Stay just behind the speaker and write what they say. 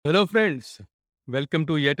Hello, friends. Welcome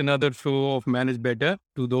to yet another show of Manage Better.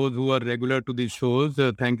 To those who are regular to these shows,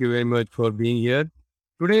 thank you very much for being here.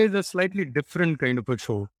 Today is a slightly different kind of a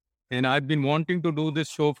show, and I've been wanting to do this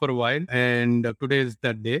show for a while, and today is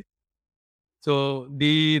that day. So,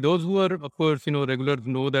 the those who are, of course, regulars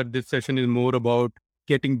know that this session is more about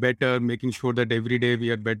getting better, making sure that every day we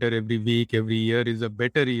are better, every week, every year is a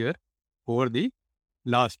better year over the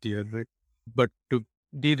last year, right?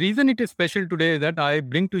 The reason it is special today is that I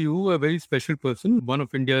bring to you a very special person, one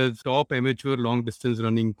of India's top amateur long distance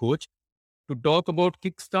running coach, to talk about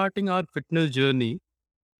kickstarting our fitness journey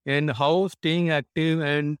and how staying active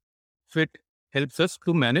and fit helps us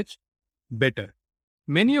to manage better.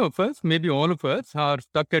 Many of us, maybe all of us, are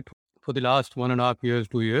stuck at for the last 1.5 years,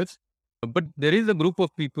 2 years. But there is a group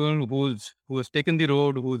of people who has taken the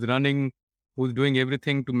road, who's running, who's doing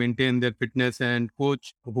everything to maintain their fitness. And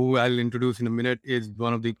coach, who I'll introduce in a minute, is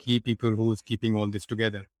one of the key people who's keeping all this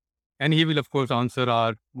together. And he will, of course, answer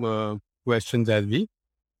our questions as we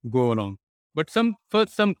go along. But some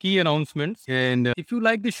key announcements. And if you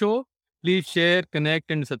like the show, please share,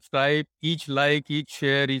 connect, and subscribe. Each like, each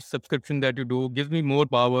share, each subscription that you do gives me more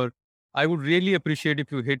power. I would really appreciate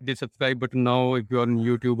if you hit the subscribe button now if you're on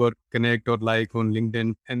YouTube or connect or like on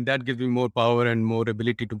LinkedIn. And that gives me more power and more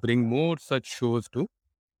ability to bring more such shows to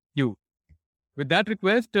you. With that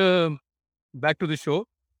request, back to the show.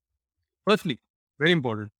 Firstly, very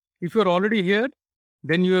important. If you're already here,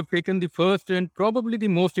 then you have taken the first and probably the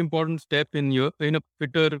most important step in a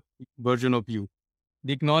fitter version of you.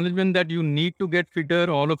 The acknowledgement that you need to get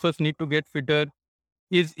fitter, all of us need to get fitter,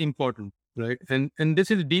 is important, right? And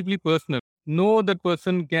this is deeply personal. No other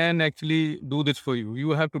person can actually do this for you. You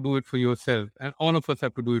have to do it for yourself, and all of us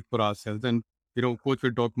have to do it for ourselves. And coach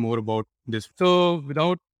will talk more about this. So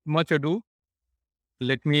without much ado,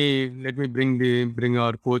 let me bring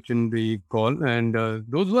our coach in the call. And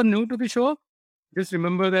those who are new to the show, just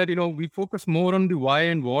remember that we focus more on the why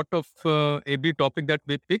and what of every topic that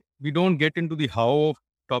we pick. We don't get into the how of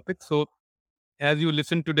topics. So as you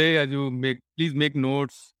listen today, please make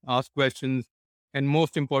notes, ask questions, and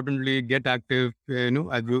most importantly, get active.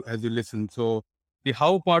 As you listen. So the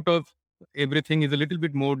how part of everything is a little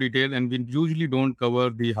bit more detailed, and we usually don't cover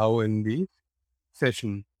the how in the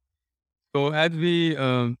session. So as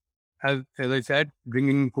I said,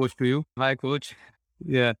 bringing coach to you. Hi, coach.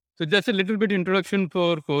 Yeah. So just a little bit introduction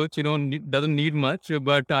for coach. Doesn't need much,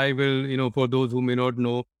 but I will. For those who may not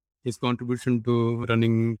know his contribution to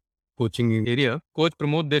running coaching area, Coach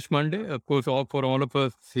Pramod Deshpande. Of course, for all of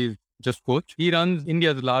us, he's just coach. He runs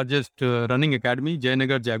India's largest running academy,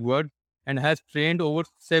 Jayanagar Jaguar, and has trained over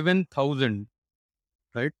 7,000,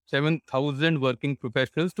 right? 7,000 working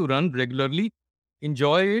professionals to run regularly,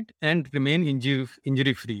 enjoy it, and remain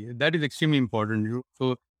injury free. That is extremely important.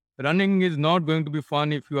 So, running is not going to be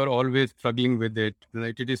fun if you are always struggling with it,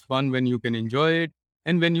 right? It is fun when you can enjoy it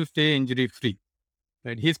and when you stay injury free.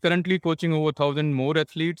 Right. He's currently coaching over 1,000 more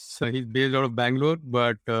athletes. He's based out of Bangalore,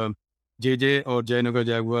 but JJ or Jayanagar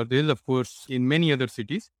Jaguar is, of course, in many other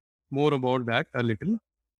cities. More about that a little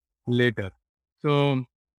later. So,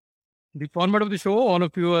 the format of the show, all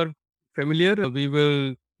of you are familiar. We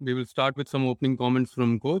will start with some opening comments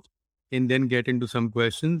from coach, and then get into some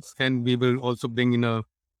questions, and we will also bring in a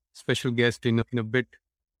special guest in a bit,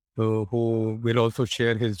 who will also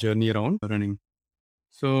share his journey around running.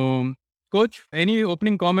 So, coach, any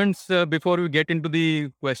opening comments before we get into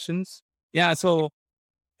the questions? Yeah, so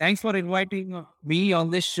thanks for inviting me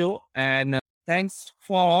on this show, and thanks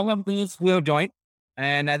for all of those who have joined.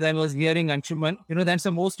 And as I was hearing Anshuman, that's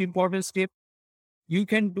the most important step you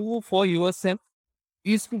can do for yourself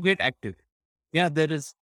is to get active. Yeah, there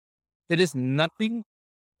is nothing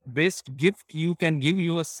best gift you can give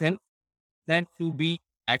yourself than to be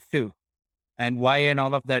active. And why and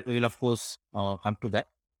all of that will of course come to that.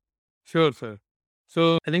 Sure, sir.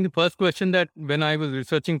 So I think the first question that when I was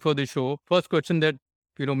researching for the show, first question that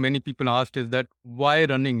many people asked is that why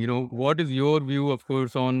running? What is your view, of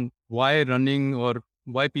course, on why running or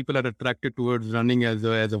why people are attracted towards running as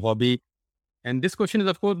a hobby? And this question is,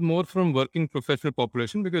 of course, more from working professional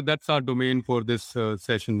population because that's our domain for this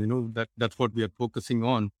session. That's what we are focusing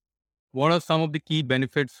on. What are some of the key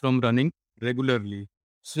benefits from running regularly?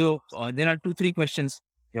 So there are two, three questions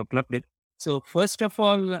you have clubbed it. So first of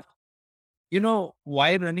all,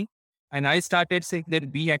 why running? And I started saying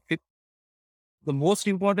that be active. The most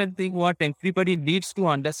important thing what everybody needs to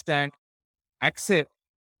understand, accept,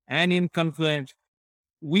 and in conclusion,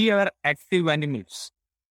 we are active animals.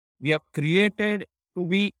 We are created to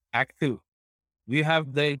be active. We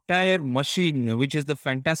have the entire machine, which is the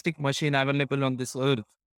fantastic machine available on this earth,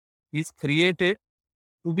 is created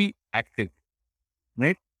to be active,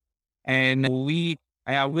 right? And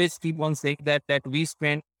I always keep on saying that we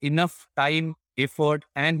spend enough time, effort,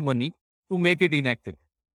 and money to make it inactive.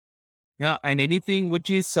 Yeah, and anything which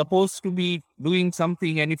is supposed to be doing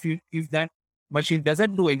something, and if that machine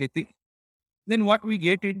doesn't do anything, then what we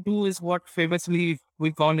get into is what famously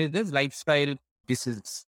we call it as lifestyle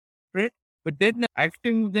diseases, right? But then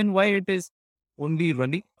active, then why it is only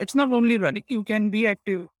running? It's not only running. You can be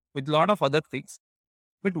active with a lot of other things.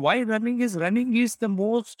 But why running is the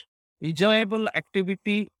most enjoyable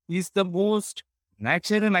activity, is the most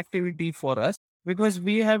natural activity for us because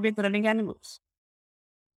we have been running animals.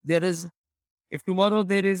 There is, if tomorrow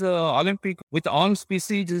there is a Olympic with all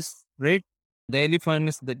species, right? The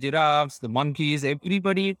elephants, the giraffes, the monkeys,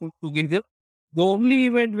 everybody put together. The only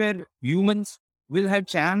event where humans will have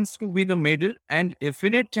chance to win a medal and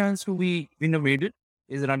infinite chance to win a medal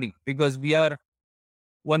is running because we are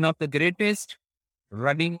one of the greatest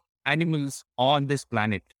running animals on this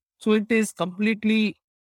planet. So it is completely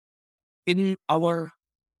in our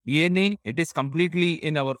DNA. It is completely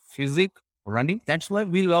in our physique running. That's why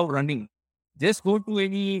we love running. Just go to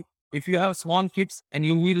any, if you have small kids and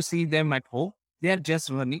you will see them at home, they are just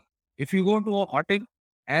running. If you go to a hotel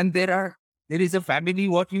and there is a family,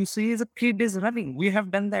 what you see is a kid is running. We have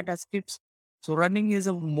done that as kids. So running is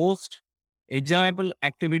a most enjoyable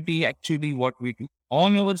activity, actually, what we do.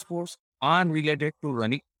 All our sports are related to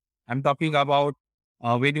running. I'm talking about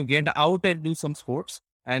when you get out and do some sports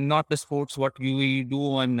and not the sports what we do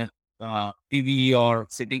on TV or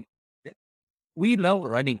sitting. We love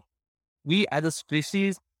running. We as a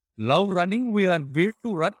species love running. We are built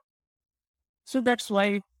to run. So that's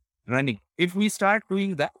why running. If we start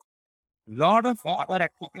doing that, lot of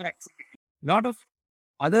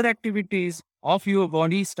other activities of your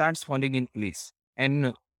body starts falling in place.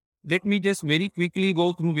 And let me just very quickly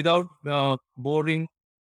go through without boring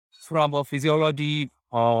from a physiology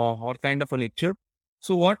or kind of a lecture.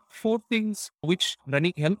 So what four things which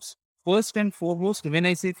running helps? First and foremost, when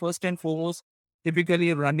I say first and foremost,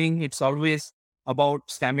 typically running, it's always about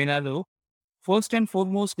stamina though. First and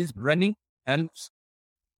foremost is running helps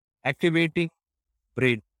activating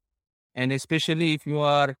brain. And especially if you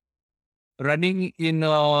are running in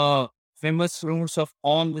famous routes of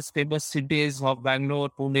all these famous cities of Bangalore,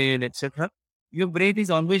 Pune, etc., your brain is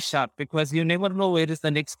always sharp because you never know where is the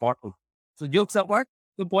next portal. So jokes apart,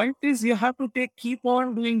 the point is you have to keep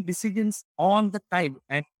on doing decisions all the time.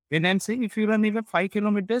 And when I'm saying if you run even 5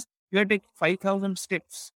 kilometers, you have to take 5,000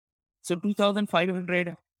 steps. So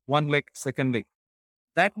 2,500, one leg, second leg.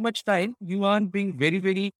 That much time you are being very,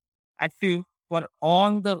 very active for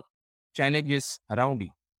all the challenges around you.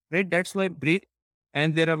 Right? That's why breathe.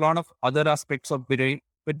 And there are a lot of other aspects of brain.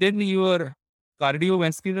 But then your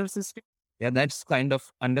cardiovascular system, yeah, that's kind of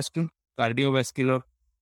understood. Cardiovascular.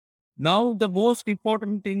 Now, the most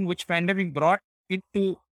important thing which pandemic brought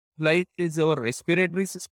into light is our respiratory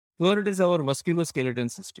system. Third is our musculoskeletal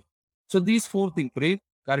system. So these four things, breathe,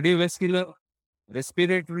 cardiovascular,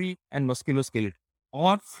 respiratory, and musculoskeletal,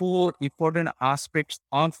 are four important aspects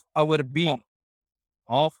of our being,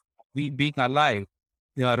 of we being alive.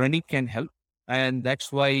 Running can help. And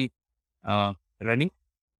that's why running,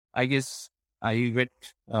 I guess I went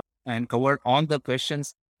and covered all the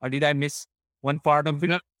questions. Or did I miss one part of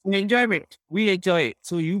it? We enjoy it. We enjoy it.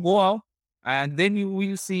 So you go out and then you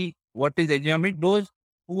will see what is enjoyment. Those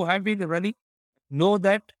who have been running know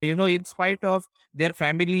that, in spite of their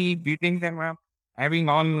family beating them up, having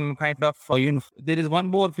all kind of, there is one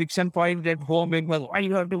more friction point at home because why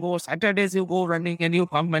you have to go Saturdays, you go running and you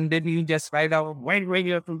come and then you just ride out. Why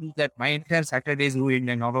you have to do that? My entire Saturday is ruined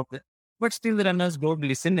and all of that. But still the runners don't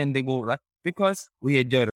listen and they go run because we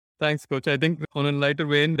enjoy. Thanks, coach. I think on a lighter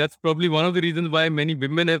vein, that's probably one of the reasons why many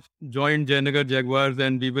women have joined Jayanagar Jaguars,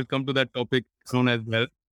 and we will come to that topic soon as well,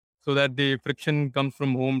 so that the friction comes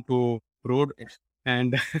from home to road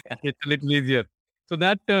and it's a little easier. So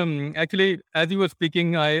that actually, as you were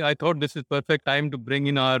speaking, I thought this is perfect time to bring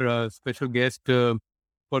in our special guest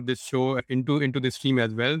for this show into this team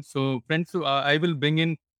as well. So friends, I will bring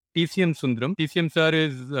in TCM Sundaram. TCM sir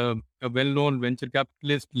is a well-known venture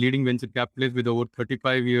capitalist, leading venture capitalist with over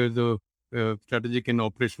 35 years of strategic and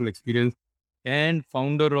operational experience, and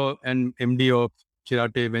founder and MD of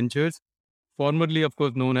Chirate Ventures, formerly, of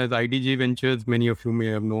course, known as IDG Ventures. Many of you may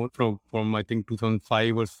have known from I think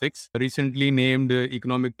 2005 or 6. Recently named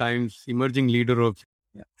Economic Times Emerging Leader of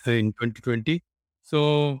in 2020.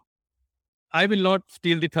 So I will not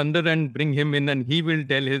steal the thunder and bring him in, and he will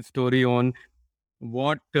tell his story on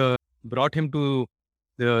what brought him to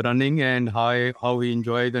the running and how he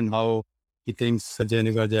enjoys and how he thinks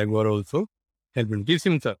Jayanagar Jaguar also helped him. Give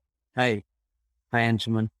him, sir. Hi. Hi,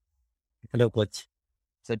 Anshuman. Hello, coach.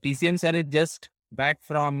 So TCM sir is just back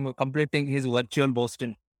from completing his virtual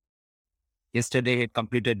Boston. Yesterday he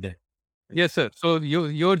completed that. Yes, sir. So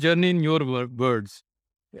your journey in your words.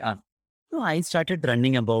 Yeah. No, I started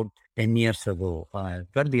running about 10 years ago,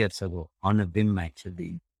 12 years ago on a whim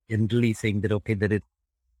actually. Generally saying that, okay, there is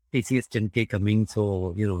TCS 10K coming,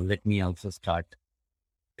 so, let me also start.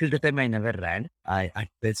 Till the time I never ran. At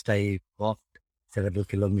best, I walked several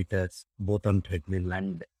kilometers, both on treadmill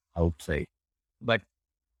and outside. But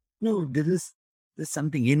no, there's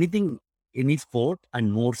something, any sport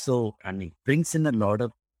and more so running brings in a lot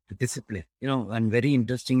of discipline, and very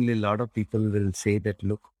interestingly, a lot of people will say that,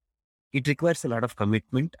 look, it requires a lot of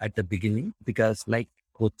commitment at the beginning because like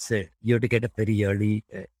coach said, you have to get up very early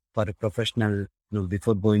for a professional,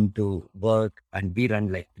 before going to work, and we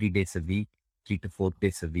run like 3 days a week, 3 to 4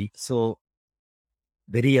 days a week. So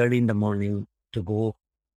very early in the morning to go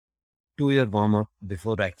do your warm up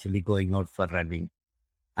before actually going out for running.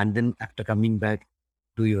 And then after coming back,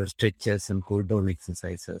 do your stretches and cool down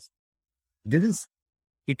exercises.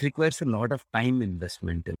 It requires a lot of time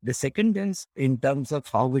investment. The second is in terms of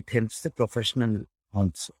how it helps the professional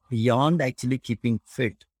also. Beyond actually keeping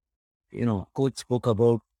fit, coach spoke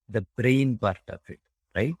about the brain part of it,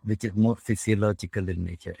 right? Which is more physiological in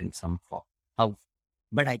nature in some form.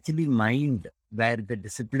 But actually mind, where the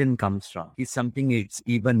discipline comes from, is something it's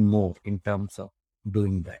even more in terms of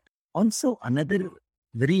doing that. Also, another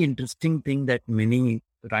very interesting thing that many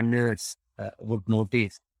runners would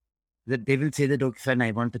notice that they will say that, okay, fine,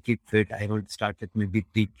 I want to keep fit. I want to start with maybe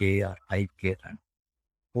 3K or 5K run.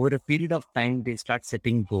 Over a period of time, they start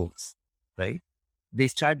setting goals, right? They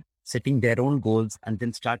start setting their own goals and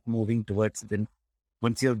then start moving towards them.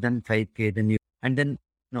 Once you've done 5K, then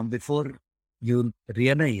before you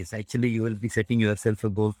realize, actually, you will be setting yourself a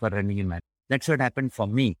goal for running a marathon. That's what happened for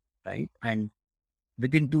me, right? And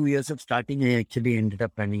within 2 years of starting, I actually ended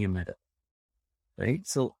up running a marathon, right?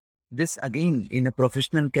 So this again, in a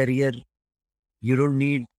professional career, you don't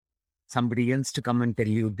need somebody else to come and tell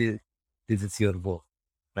you this is your goal,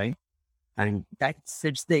 right? And that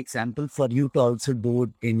sets the example for you to also do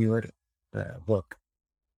it in your work.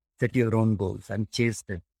 Set your own goals and chase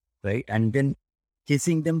them, right? And then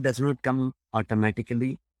chasing them does not come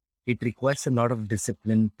automatically. It requires a lot of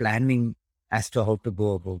discipline, planning as to how to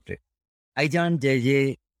go about it. I joined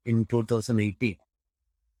JJ in 2018.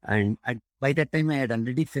 And by that time, I had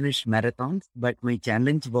already finished marathons, but my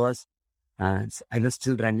challenge was I was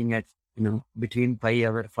still running at, between 5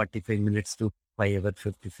 hours 45 minutes to 5 hours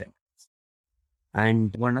 55 minutes.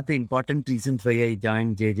 And one of the important reasons why I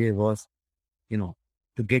joined JJ was,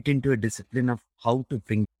 to get into a discipline of how to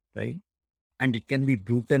think, right? And it can be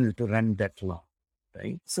brutal to run that long,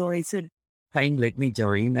 right? So I said, fine, let me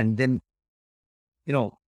join. And then,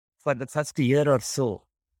 for the first year or so,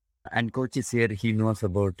 and coach is here, he knows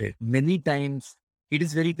about it. Many times it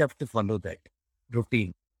is very tough to follow that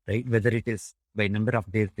routine, right? Whether it is by number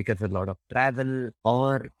of days because of a lot of travel,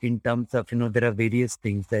 or in terms of, there are various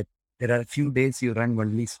things that there are a few days you run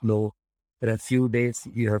only slow. There are a few days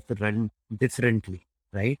you have to run differently,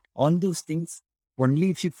 right? All those things,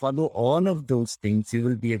 only if you follow all of those things, you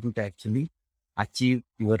will be able to actually achieve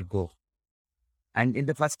your goal. And in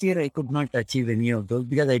the first year, I could not achieve any of those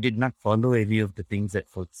because I did not follow any of the things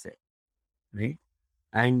that coach said, right?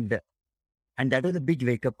 And that was a big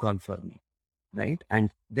wake-up call for me, right? And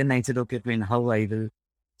then I said, okay, fine, how I will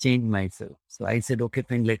change myself. So I said, okay,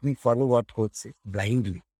 fine, let me follow what coach says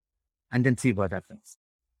blindly and then see what happens.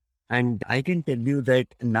 And I can tell you that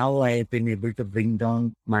now I have been able to bring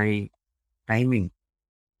down my timing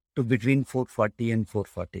to between 440 and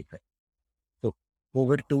 445. So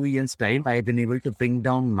over 2 years' time, I have been able to bring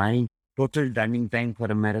down my total running time for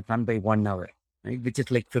a marathon by 1 hour, right? Which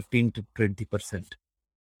is like 15 to 20%.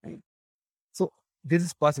 Right? So this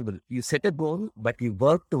is possible. You set a goal, but you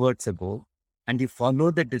work towards a goal and you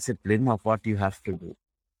follow the discipline of what you have to do.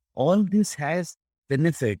 All this has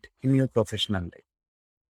benefit in your professional life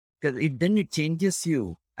because it changes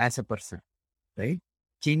you as a person, right?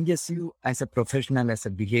 Changes you as a professional, as a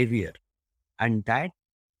behavior. And that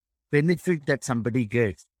benefit that somebody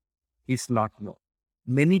gets is not more.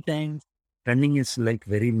 Many times running is like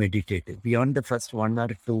very meditative. Beyond the first 1 or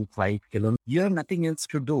 2, 5 kilometers, you have nothing else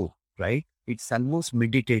to do, right? It's almost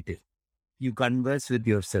meditative. You converse with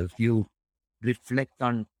yourself. You reflect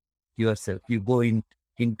on yourself. You go in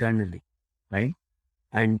internally, right?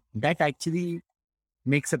 And that actually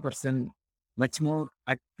makes a person much more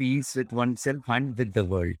at peace with oneself and with the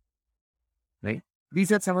world, right?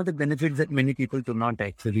 These are some of the benefits that many people do not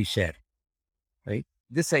actually share, right?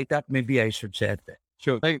 This I thought maybe I should share that.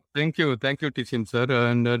 Sure. Thank you, TCM sir.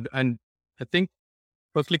 And I think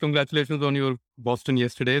Firstly, congratulations on your Boston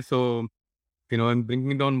yesterday. So, I'm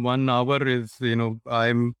bringing down 1 hour is,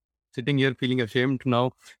 I'm sitting here feeling ashamed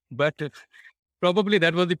now. But probably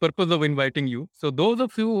that was the purpose of inviting you. So, those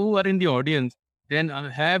of you who are in the audience, then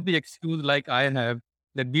have the excuse like I have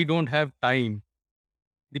that we don't have time.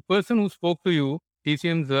 The person who spoke to you,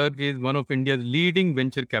 TCM Zerg, is one of India's leading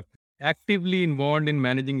venture capital, actively involved in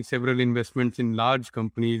managing several investments in large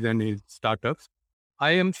companies and his startups.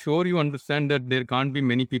 I am sure you understand that there can't be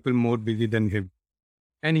many people more busy than him.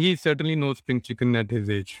 And he certainly knows spring chicken at his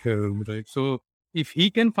age, right? So if he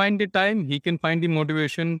can find the time, he can find the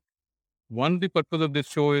motivation. One, the purpose of this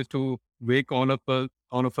show is to wake all of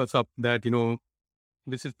us up that,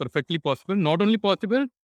 this is perfectly possible. Not only possible,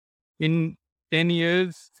 in 10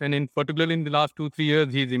 years, and in particular in the last 2, 3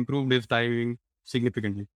 years, he's improved his timing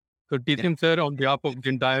significantly. So Yeah. TCM sir, on behalf of the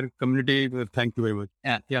entire community, thank you very much.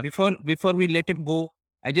 Yeah. Before we let him go,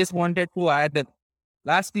 I just wanted to add that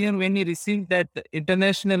last year when he received that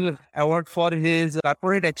international award for his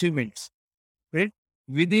corporate achievements, right?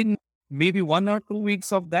 Within maybe 1 or 2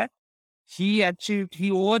 weeks of that, he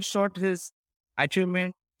overshot his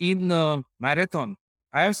achievement in marathon.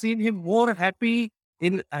 I have seen him more happy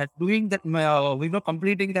in doing that,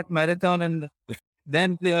 completing that marathon, and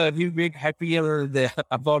then he'll be happier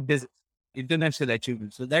about this international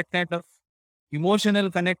achievement. So that kind of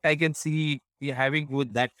emotional connect I can see he having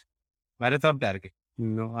with that marathon target.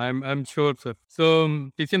 No, I'm sure, sir. So,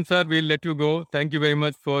 TCM sir, we'll let you go. Thank you very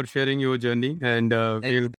much for sharing your journey. And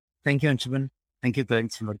Thank you, Anshuman. Thank you.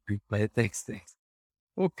 thanks. Thanks.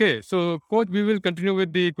 Okay, so coach, we will continue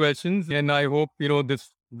with the questions, and I hope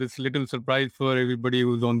this little surprise for everybody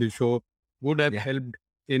who's on the show would have Yeah. helped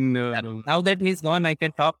in. Now that he's gone, I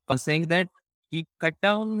can talk on saying that he cut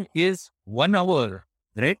down his 1 hour,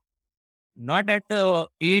 right? Not at the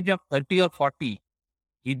age of 30 or 40.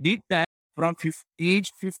 He did that from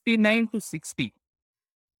age 59 to 60.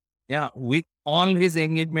 Yeah, with all his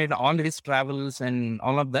engagement, all his travels and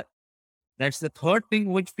all of that. That's the third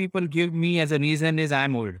thing which people give me as a reason is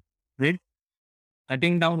I'm old, right?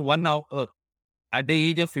 Cutting down 1 hour at the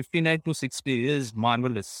age of 59 to 60 is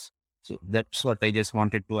marvelous. So that's what I just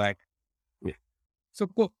wanted to add. So,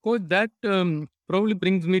 coach, that probably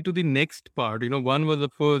brings me to the next part. One was,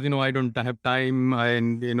 of course, I don't have time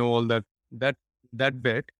and, all that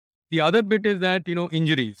bit. The other bit is that,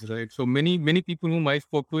 injuries, right? So many people whom I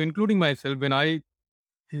spoke to, including myself, when I,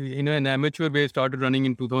 in an amateur way, started running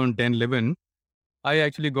in 2010, 11, I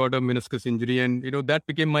actually got a meniscus injury, and, that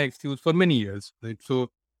became my excuse for many years, right? So,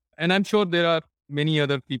 and I'm sure there are many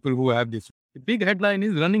other people who have this. The big headline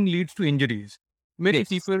is running leads to injuries. Many Yes.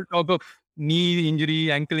 people talk of knee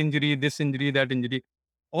injury, ankle injury, this injury, that injury.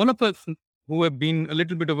 All of us who have been a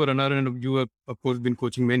little bit of a runner, and you have, of course, been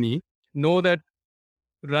coaching many, know that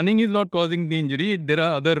running is not causing the injury. There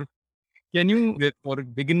are other, for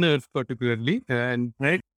beginners particularly, and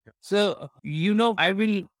Right. So, I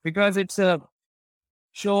will, because it's a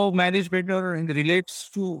show managed better and relates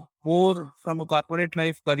to more from a corporate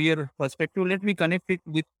life career perspective, let me connect it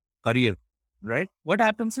with career, right? What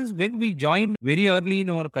happens is when we join very early in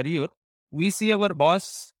our career, we see our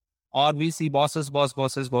boss or we see boss,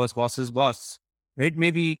 right?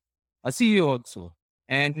 Maybe a CEO also.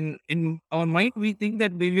 And in our mind, we think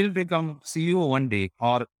that we will become CEO one day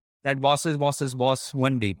or that boss's boss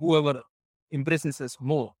one day, whoever impresses us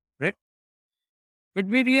more, right? But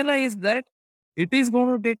we realize that it is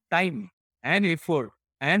going to take time and effort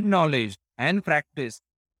and knowledge and practice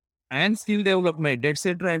and skill development,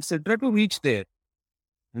 etc., to reach there.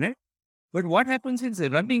 Right? But what happens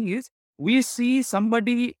in running is we see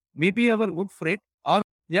somebody, maybe our good friend, or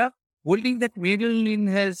holding that medal in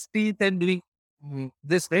his teeth and doing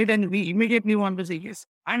this, right? And we immediately want to say, yes,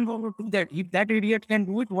 I'm going to do that. If that idiot can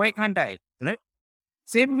do it, why can't I? Right?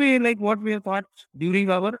 Same way, like what we have thought during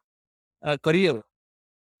our career.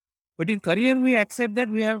 But in career, we accept that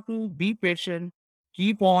we have to be patient,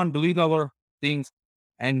 keep on doing our things.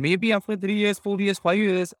 And maybe after 3 years, 4 years, 5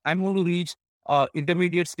 years, I'm going to reach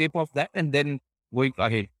intermediate step of that and then going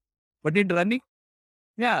ahead. But in running,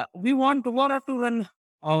 we want tomorrow to run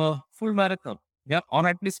a full marathon, or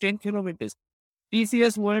at least 10 kilometers.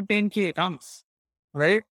 TCS World 10K comes,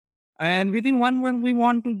 right? And within 1 month, we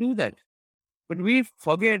want to do that. But we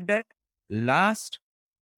forget that last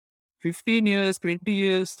 15 years, 20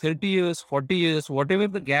 years, 30 years, 40 years, whatever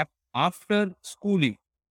the gap after schooling,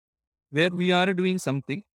 where we are doing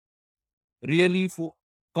something really for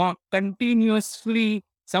continuously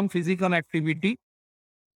some physical activity,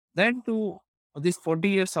 then to this 40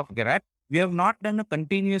 years of gap, we have not done a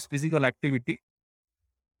continuous physical activity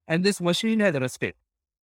and this machine has rusted.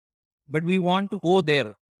 But we want to go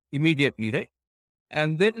there immediately, right?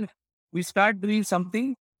 And then we start doing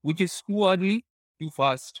something which is too early, too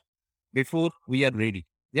fast before we are ready.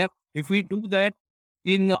 Yeah. If we do that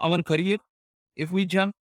in our career, if we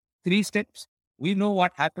jump 3 steps, we know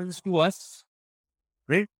what happens to us,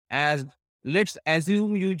 right? As let's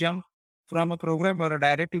assume you jump from a programmer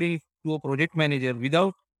directly to a project manager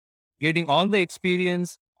without getting all the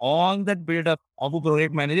experience, all that build up of a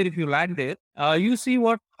project manager. If you land there, you see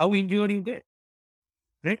how injured you get,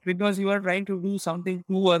 right? Because you are trying to do something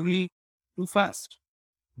too early, too fast.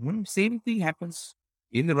 Same thing happens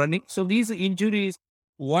in the running. So these injuries,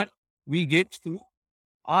 what we get through,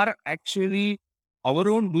 are actually our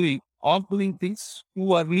own doing of doing things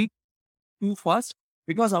too early, too fast,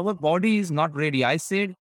 because our body is not ready. I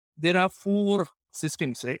said there are 4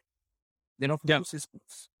 systems, right? There are four Yeah.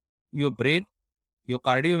 systems. Your brain, your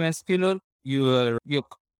cardiovascular, your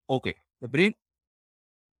okay, the brain,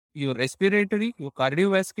 your respiratory, your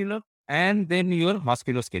cardiovascular, and then your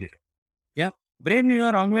musculoskeletal. Yeah. Brain, you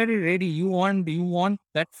are already ready. You want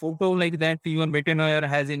that photo like that your veterinarian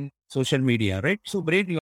has in social media, right? So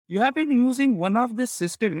brain, you have been using one of this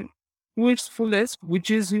system to its fullest, which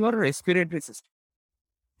is your respiratory system.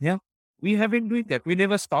 Yeah. We have been doing that. We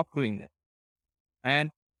never stop doing that.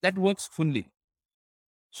 And that works fully.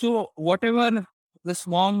 So whatever the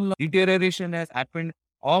small deterioration has happened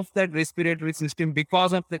of that respiratory system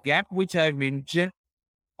because of the gap which I mentioned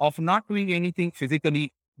of not doing anything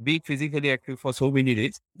physically, being physically active for so many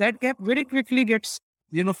days, that gap very quickly gets,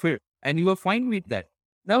 filled. And you are fine with that.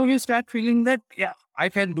 Now you start feeling that, yeah, I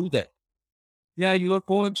can do that. Yeah, your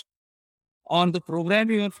coach on the program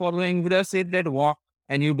you are following would have said that walk,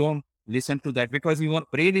 and you don't listen to that because your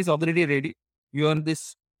brain is already ready. Your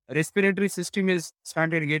this respiratory system is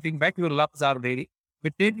started getting back, your lungs are ready,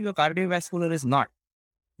 but then your cardiovascular is not.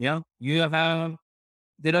 Yeah, you have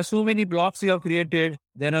there are so many blocks you have created.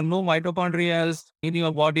 There are no mitochondria in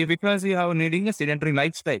your body because you have leading a sedentary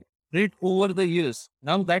lifestyle. Right over the years,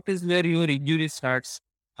 now that is where your injury starts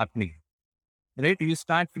happening. Right, you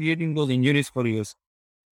start creating those injuries for years.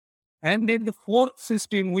 And then the fourth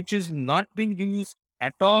system, which is not being used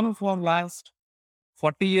at all for last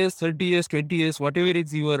 40 years, 30 years, 20 years, whatever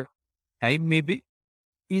is your time maybe,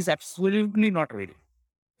 is absolutely not ready.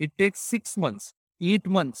 It takes 6 months, 8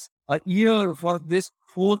 months, a year for this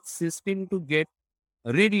fourth system to get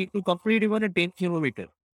ready to complete even a 10 kilometer.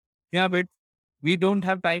 Yeah, but we don't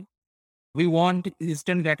have time. We want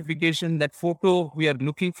instant gratification, that photo we are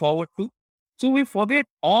looking forward to. So we forget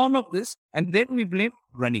all of this and then we blame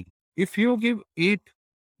running. If you give 8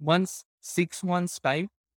 months, 6 months time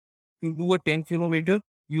to do a 10 kilometer,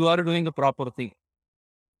 you are doing a proper thing.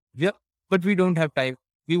 Yeah, but we don't have time.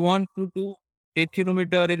 We want to do 10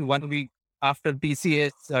 kilometer in 1 week after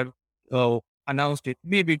TCS announced it,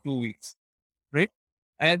 maybe 2 weeks, right?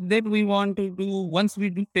 And then we want to do, once we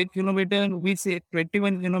do 10 kilometers, we say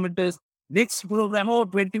 21 kilometers. Next program,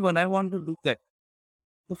 21, I want to do that.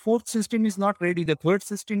 The fourth system is not ready. The third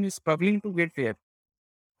system is struggling to get there,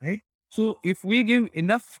 right? So if we give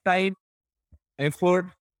enough time, effort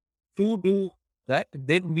to do that,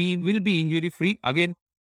 then we will be injury free. Again,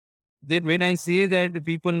 then when I say that,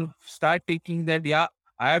 people start taking that, yeah,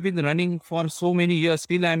 I have been running for so many years,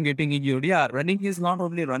 still I'm getting injured. Yeah, running is not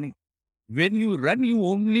only running. When you run, you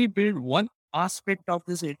only build one aspect of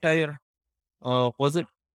this entire puzzle.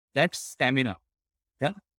 That's stamina.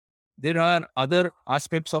 Yeah. There are other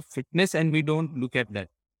aspects of fitness and we don't look at that.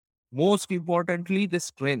 Most importantly, the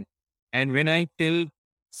strength. And when I tell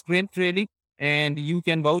strength training, and you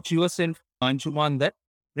can vouch yourself, Anshuman, that,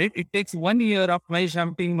 right? It takes 1 year of my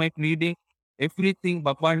jumping, my reading, everything,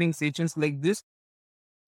 bombarding sessions like this,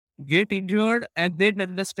 get injured, and then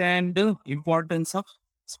understand the importance of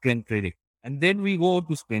strength training. And then we go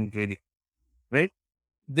to strength training, right?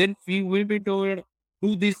 Then we will be told,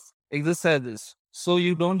 do these exercises so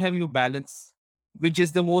you don't have your balance, which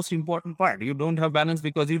is the most important part. You don't have balance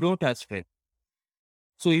because you don't have strength.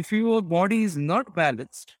 So if your body is not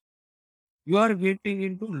balanced, you are getting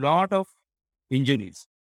into lot of injuries,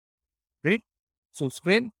 right? So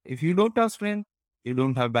strength, if you don't have strength, you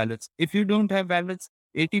don't have balance. If you don't have balance,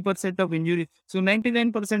 80% of injuries. So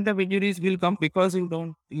 99% of injuries will come because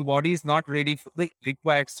your body is not ready for the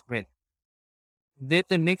required strength. Then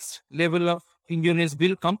the next level of injuries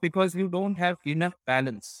will come because you don't have enough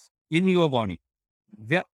balance in your body.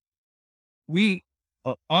 Yeah. We,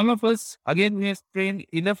 all of us, again, we have spent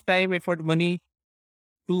enough time, effort, money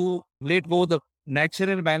to let go the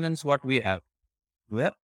natural balance what we have.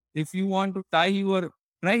 Well, if you want to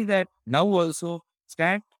try that now also,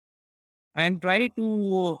 stand and try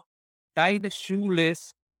to tie the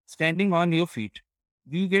shoelace standing on your feet.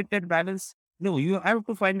 Do you get that balance? No, you have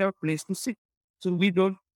to find out place to sit. So we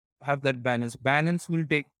don't have that balance. Balance will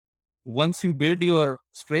take, once you build your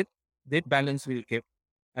strength, that balance will keep,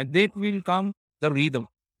 and that will come the rhythm.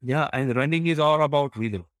 Yeah. And running is all about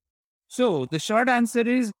rhythm. So the short answer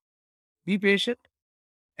is be patient,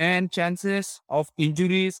 and chances of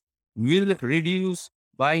injuries will reduce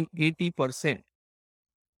by 80%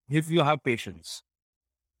 if you have patience.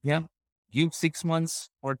 Yeah. Give 6 months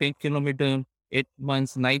or 10 kilometer, 8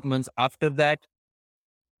 months, 9 months. After that,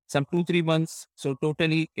 some 2, 3 months. So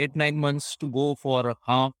totally 8, 9 months to go for a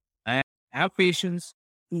half, and have patience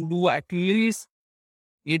to do at least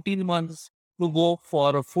 18 months to go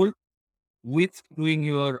for a full, with doing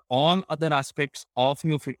your all other aspects of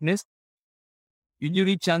your fitness.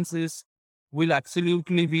 Injury chances will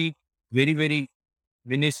absolutely be very, very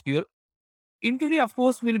minuscule. Injury, of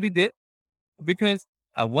course, will be there, because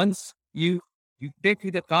once you take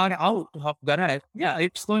the car out of garage, yeah,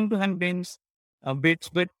 it's going to have bends, bits,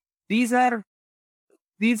 but these are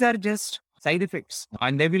these are just side effects,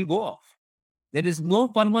 and they will go off. There is no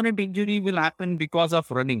permanent injury will happen because of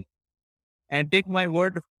running. And take my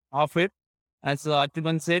word of it, as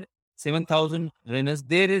Archibald said, 7,000 runners,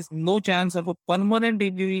 there is no chance of a permanent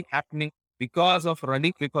injury happening because of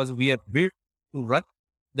running, because we are built to run.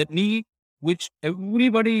 The knee, which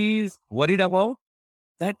everybody is worried about,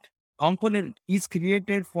 that component is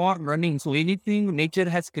created for running. So anything nature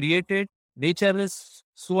has created, nature is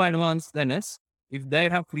so advanced than us. If they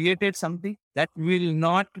have created something, that will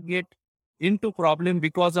not get into problem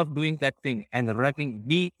because of doing that thing. And running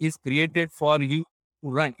knee is created for you to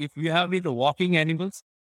run. If you have been walking animals,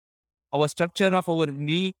 our structure of our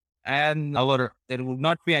knee and our, there would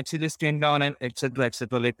not be actually stand down and etc.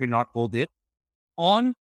 etc. Let me not go there.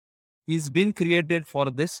 On is been created for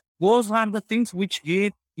this. Those are the things which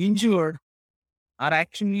get injured, are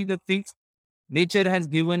actually the things nature has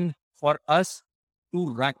given for us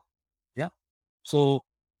to run. Yeah. So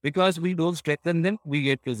because we don't strengthen them, we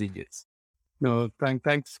get those injuries. No,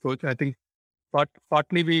 thanks, coach. I think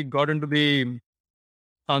partly we got into the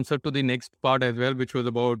answer to the next part as well, which was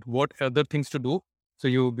about what other things to do. So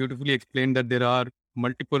you beautifully explained that there are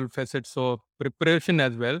multiple facets of preparation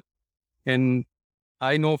as well. And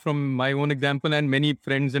I know from my own example and many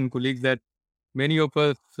friends and colleagues that many of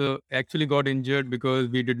us actually got injured because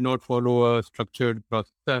we did not follow a structured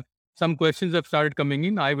process. Some questions have started coming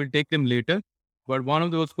in. I will take them later. But one of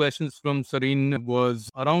those questions from Sareen was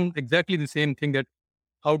around exactly the same thing, that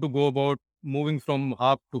how to go about moving from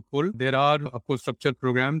half to full. There are, of course, structured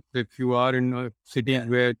programs if you are in a city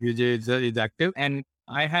where UJ is active. And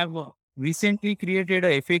I have recently created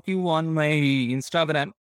a FAQ on my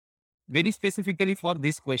Instagram very specifically for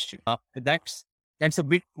this question. That's a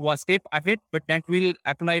bit was step ahead, but that will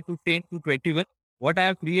apply to 10 to 21. What I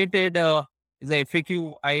have created is a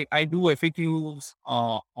FAQ. I do FAQs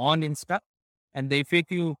on Insta, and the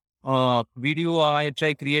FAQ video which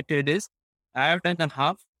I created is, I have done a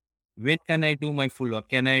half. When can I do my full? Or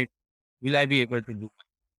will I be able to do?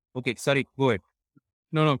 Okay, sorry, go ahead.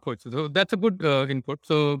 No, coach. So that's a good input.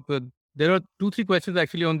 So there are 2, 3 questions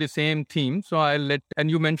actually on the same theme. So I'll let, and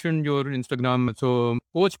you mentioned your Instagram. So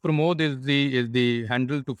Coach Pramod is the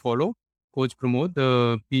handle to follow. Coach Pramod,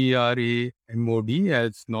 PRAMOD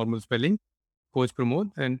as normal spelling. Coach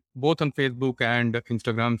Pramod, and both on Facebook and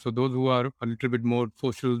Instagram. So those who are a little bit more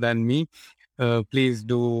social than me, please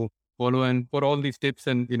do follow, and for all these tips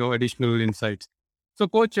and additional insights. So,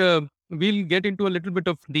 coach, we'll get into a little bit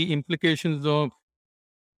of the implications of,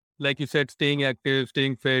 like you said, staying active,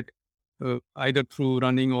 staying fit, either through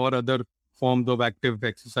running or other forms of active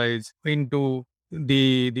exercise, into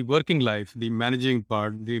the working life, the management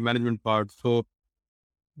part. So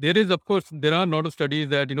there is, of course, there are a lot of studies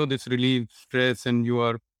that this relieves stress, and you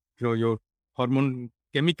are, your hormone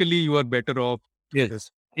chemically you are better off. Yes.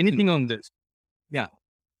 Anything on this? Yeah.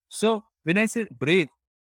 So when I say breathe,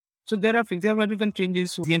 so there are physiological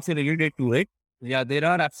changes related to it. Yeah, there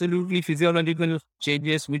are absolutely physiological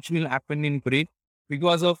changes which will happen in brain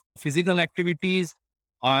because of physical activities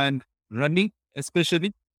and running,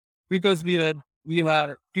 especially because we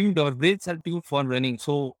are tuned, our brains are tuned for running.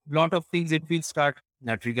 So lot of things it will start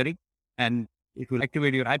triggering, and it will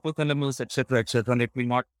activate your hypothalamus, etc., etc. And it will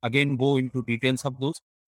not again go into details of those.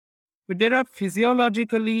 But there are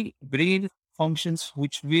physiologically brain functions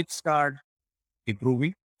which will start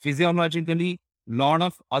improving. Physiologically, lot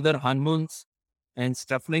of other hormones and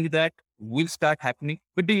stuff like that will start happening.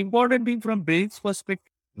 But the important thing from brain's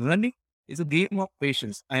perspective, running is a game of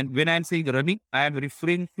patience. And when I'm saying running, I am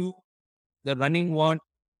referring to the running one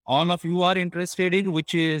all of you are interested in,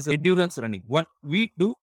 which is endurance running. What we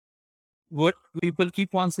do, what people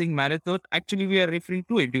keep on saying marathon, actually we are referring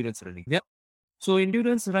to endurance running. Yeah. So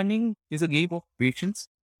endurance running is a game of patience,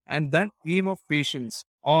 and that game of patience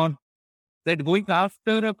on that going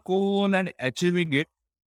after a goal and achieving it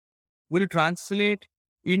will translate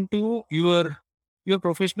into your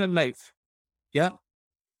professional life. Yeah,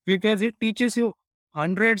 because it teaches you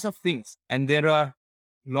hundreds of things, and there are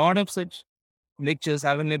lot of such lectures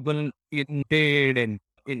available in TED and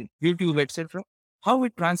in YouTube, etc. How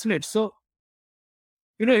it translates. So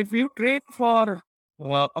if you train for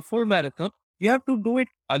a full marathon, you have to do it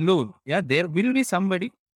alone. Yeah, there will be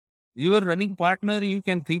somebody, your running partner, you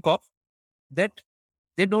can think of that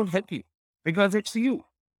they don't help you because it's you.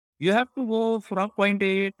 You have to go from point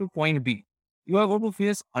A to point B. You are going to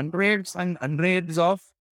face hundreds and hundreds of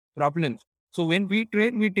problems. So when we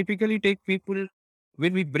train, we typically take people,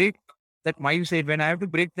 when we break that mindset, when I have to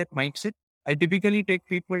break that mindset, I typically take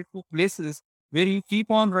people to places where you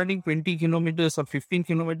keep on running 20 kilometers or 15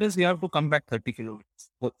 kilometers, you have to come back 30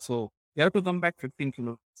 kilometers. So you have to come back 15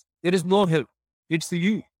 kilometers. There is no help. It's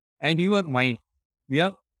you and your mind.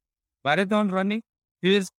 Yeah. Marathon running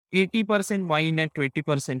is 80% mind and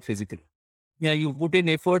 20% physical. Yeah, you put in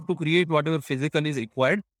effort to create whatever physical is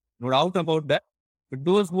required, no doubt about that. But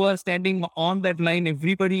those who are standing on that line,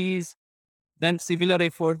 everybody is then similar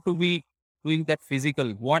effort to be doing that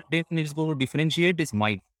physical. What then is going to differentiate is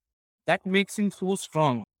mind. That makes him so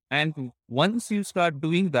strong. And once you start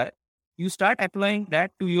doing that, you start applying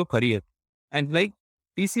that to your career. And like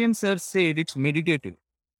TCM sir said, it's meditative.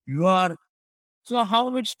 You are so how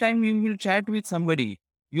much time you will chat with somebody?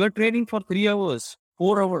 You are training for 3 hours,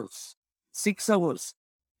 4 hours, 6 hours.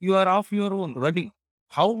 You are off your own running.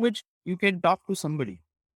 How much you can talk to somebody?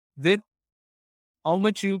 Then how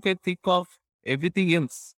much you can think of everything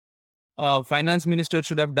else? Finance minister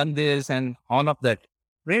should have done this and all of that.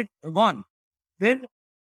 Right? Gone. Then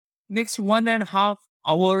next 1.5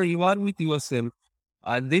 hour you are with yourself.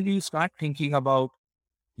 And then you start thinking about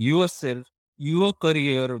yourself, your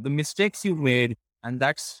career, the mistakes you made, and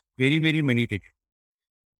that's very, very meditative.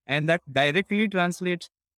 And that directly translates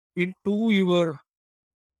into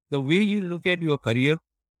the way you look at your career,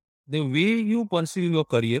 the way you pursue your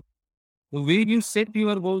career, the way you set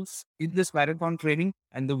your goals in this marathon training,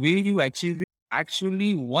 and the way you achieve it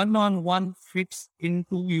actually one-on-one fits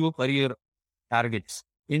into your career targets,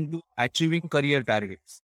 into achieving career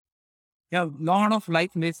targets. Yeah, lot of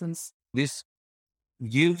life lessons this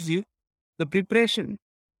gives you. The preparation,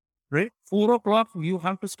 right? 4 o'clock, you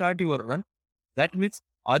have to start your run. That means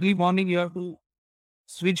early morning, you have to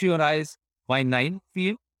switch your eyes by 9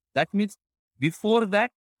 p.m. That means before that,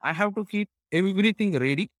 I have to keep everything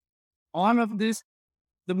ready. All of this,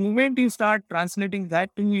 the moment you start translating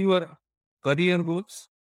that to your career goals,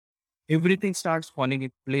 everything starts falling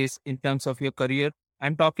in place in terms of your career.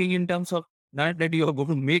 I'm talking in terms of not that you are going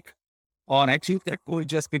to make or achieve that goal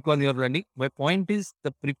just because you're running. My point is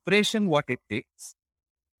the preparation, what it takes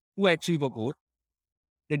to achieve a goal,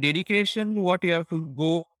 the dedication, what you have to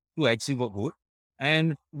go to achieve a goal.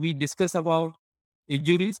 And we discuss about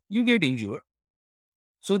injuries, you get injured.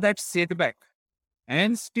 So that's setback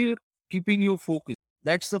and still keeping you focused.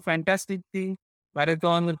 That's the fantastic thing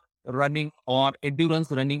marathon running or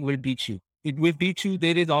endurance running will teach you. It will teach you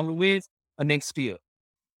there is always a next year.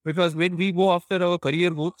 Because when we go after our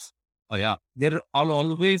career goals, there are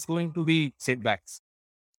always going to be setbacks.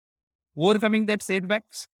 Overcoming that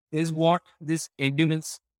setbacks is what this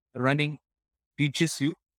endurance running teaches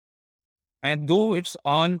you. And though it's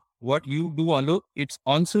on what you do alone, it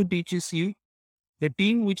also teaches you the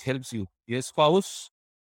team which helps you. Your spouse,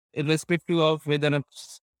 irrespective of whether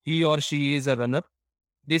he or she is a runner,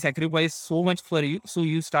 they sacrifice so much for you. So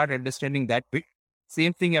you start understanding that bit.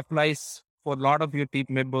 Same thing applies for a lot of your team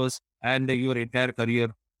members and your entire career.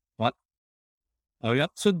 What? Oh, yeah.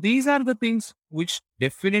 So these are the things which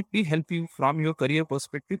definitely help you from your career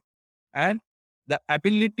perspective. And the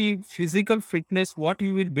ability, physical fitness, what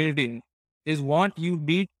you will build in is what you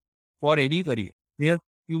need for any career. Yeah,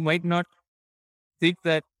 you might not think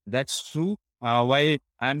that that's true. Why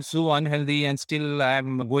I'm so unhealthy and still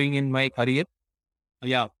I'm going in my career.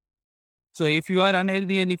 Yeah. So if you are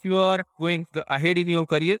unhealthy and if you are going ahead in your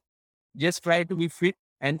career, just try to be fit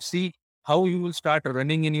and see how you will start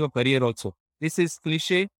running in your career also. This is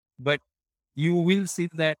cliche, but you will see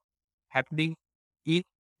that happening in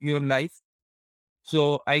your life.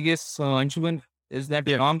 So I guess Anshuman, is that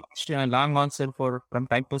Yeah. long answer from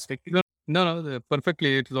time perspective? No,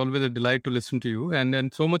 perfectly. It is always a delight to listen to you,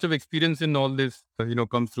 and so much of experience in all this,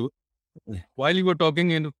 comes through. Yeah. While you were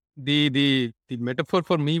talking, the metaphor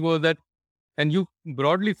for me was that, and you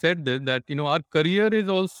broadly said that our career is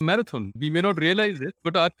also marathon. We may not realize it,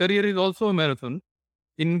 but our career is also a marathon.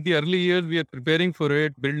 in the early years, we are preparing for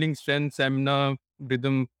it, building strength, stamina,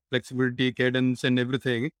 rhythm, flexibility, cadence, and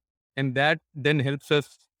everything. And that then helps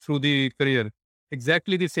us through the career.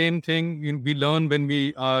 Exactly the same thing we learn when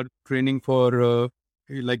we are training for,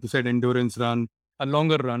 like you said, endurance run, a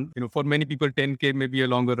longer run. For many people, 10K may be a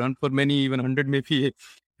longer run. For many, even 100 may be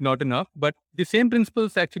not enough. But the same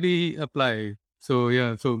principles actually apply. So,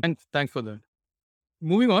 yeah. So, thanks for that.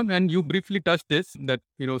 Moving on, and you briefly touched this, that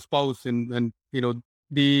spouse, and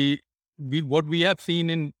the what we have seen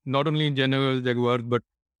in not only in general Jaguars but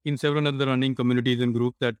in several other running communities and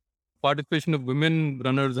groups, that participation of women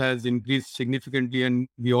runners has increased significantly, and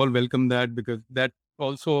we all welcome that, because that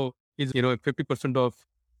also is 50% of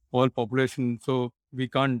all population, so we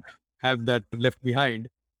can't have that left behind.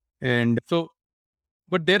 And so,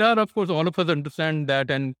 but there are, of course, all of us understand that,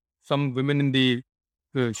 and some women in the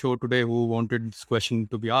show today who wanted this question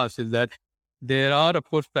to be asked, is that there are, of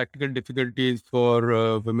course, practical difficulties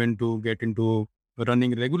for women to get into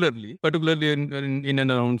running regularly, particularly in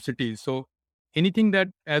and around cities. So, anything that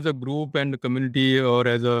as a group and a community or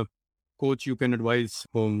as a coach you can advise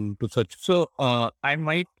to such? So I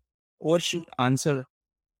might overshoot answer,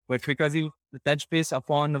 but because you touch base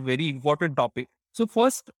upon a very important topic. So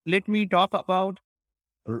first, let me talk about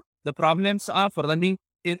the problems of running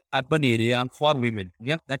in urban area for women.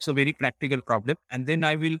 Yeah, that's a very practical problem. And then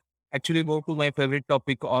I will actually go to my favorite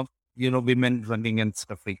topic of, women running and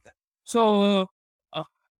stuff like that. So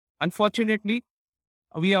unfortunately,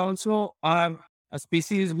 we also are a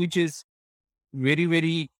species which is very,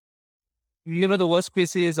 very, the worst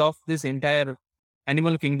species of this entire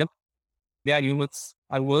animal kingdom. We are humans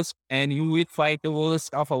are worst, and you will find the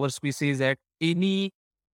worst of our species at any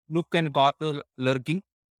nook and corner lurking.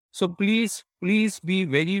 So please be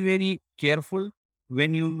very, very careful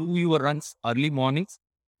when you do your runs early mornings.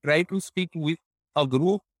 Try to stick with a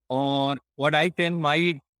group, or what I tell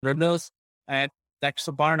my runners, and that's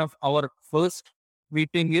a part of our first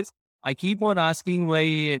meeting is, I keep on asking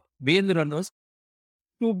my male runners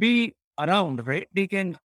to be around, right? They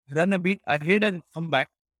can run a bit ahead and come back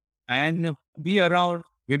and be around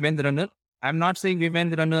women runner. I'm not saying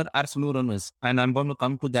women runner are slow runners, and I'm going to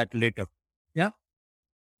come to that later. Yeah.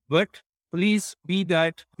 But please do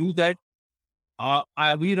that.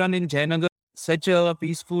 We run in Jayanagar, such a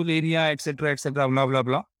peaceful area, etc., blah, blah,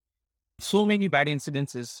 blah. So many bad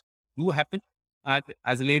incidences do happen. And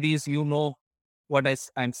as ladies, you know what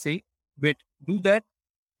I'm saying. But do that.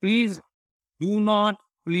 Please do not,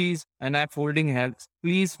 please, and I'm folding hands,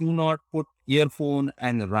 please do not put earphone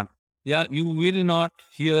and run. Yeah, you will not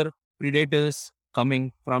hear predators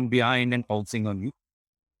coming from behind and pouncing on you.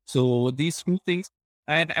 So these two things,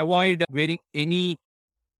 and avoid wearing any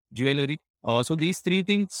jewelry. So these three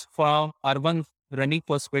things from urban running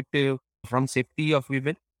perspective, from safety of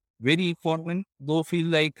women, very important. Though feel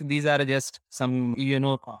like these are just some,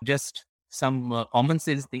 just some common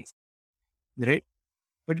sense things, right?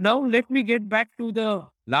 But now let me get back to the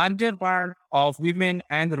larger part of women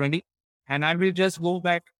and running, and I will just go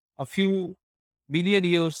back a few billion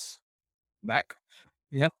years back.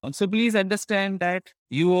 Yeah. So please understand that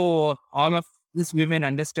all of these women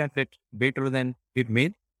understand it better than we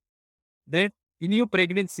men. That in your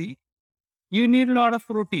pregnancy, you need a lot of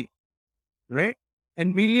protein, right?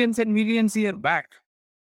 And millions year back,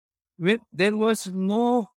 there was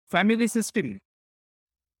no family system,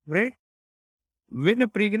 right? When a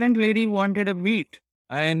pregnant lady wanted a meat,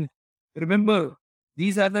 and remember,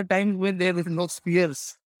 these are the times when there is no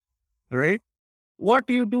spears, right? What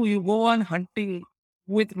do? You go on hunting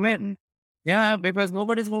with men. Yeah, because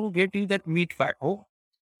nobody's going to get you that meat fat. Oh,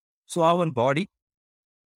 so our body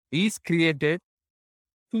is created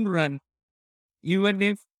to run even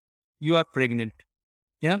if you are pregnant.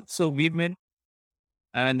 Yeah, so women,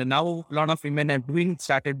 and now a lot of women have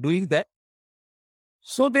started doing that.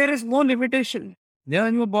 So there is no limitation. Yeah,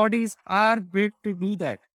 your bodies are built to do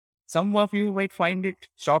that. Some of you might find it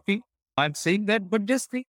shocking. I'm saying that, but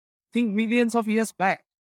just think millions of years back,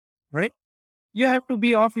 right? You have to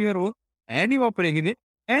be off your own, and you are pregnant.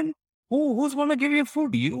 And who's going to give you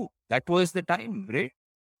food? You. That was the time, right?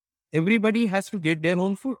 Everybody has to get their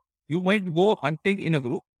own food. You might go hunting in a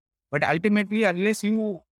group, but ultimately, unless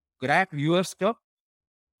you grab your stuff,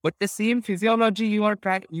 but the same physiology you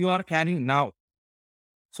are carrying now.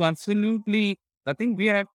 So absolutely nothing. We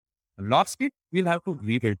have lost it. We'll have to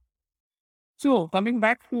rebuild. So coming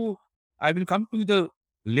back to, I will come to the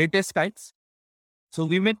latest times. So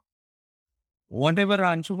women, whatever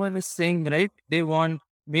Anshuman is saying, right?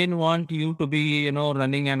 Men want you to be,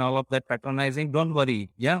 running and all of that patronizing. Don't worry.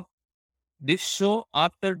 Yeah. This show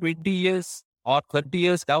after 20 years or 30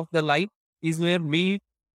 years down the line is where we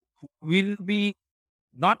will be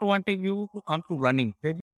not wanting you to come to running.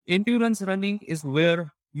 Endurance running is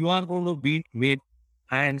where you are going to beat weight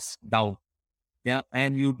hands down. Yeah.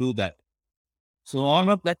 And you do that. So all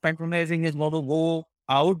of that patronizing is going to go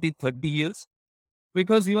out in 30 years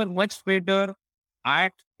because you are much better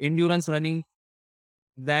at endurance running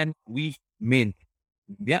than we men.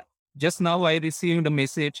 Yeah. Just now I received a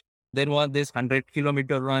message. There was this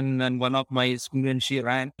 100-kilometer run and one of my students, she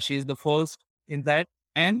ran. She is the first in that.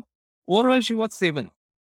 And overall, she was 7.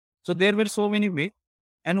 So there were so many ways.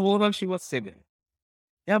 And overall, she was 7.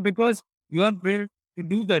 Yeah, because you are built to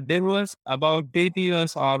do that. There was about 80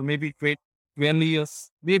 years or maybe 20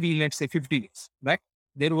 years, maybe let's say 50 years, right?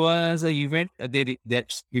 There was an event,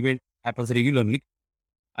 that event happens regularly.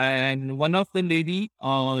 And one of the lady,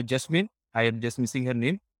 Jasmine, I am just missing her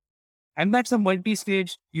name. And that's a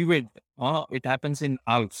multi-stage event. It happens in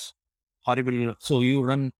Alps. Horrible. So you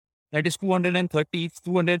run, that is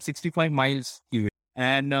 265 miles event.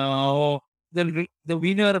 And the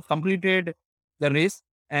winner completed the race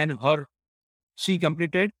and she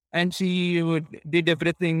completed and she did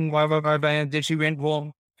everything. And then she went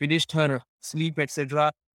home, finished her sleep,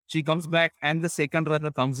 etc. She comes back and the second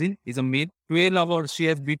runner comes in, is a male. 12 hours. She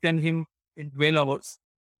has beaten him in 12 hours.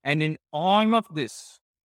 And in all of this,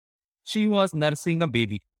 she was nursing a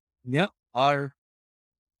baby. Yeah. Her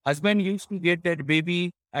husband used to get that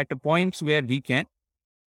baby at the points where he can,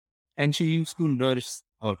 and she used to nurse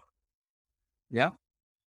her. Yeah.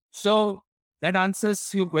 So that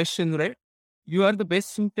answers your question, right? You are the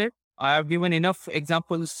best suited. I have given enough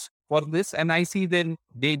examples for this, and I see them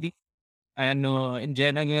daily. And in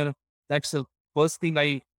Jayanagar, that's the first thing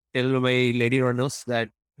I tell my lady runners that,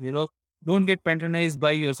 don't get patronized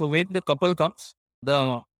by you. So when the couple comes,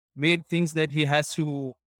 the main things that he has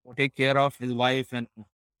to take care of his wife, and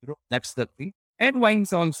that's the thing. And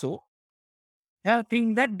wines also. Yeah, I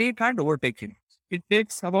think that they can't overtake him. It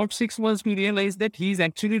takes about 6 months to realize that he's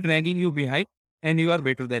actually dragging you behind and you are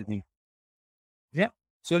better than him. Yeah.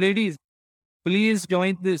 So ladies, please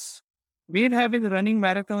join this. We have been running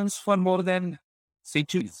marathons for more than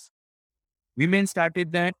centuries. Women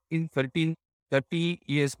started that in 30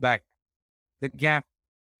 years back. The gap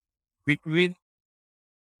between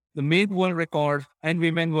the male world record and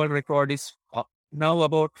women world record is now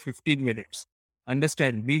about 15 minutes.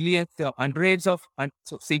 Understand, millions, hundreds of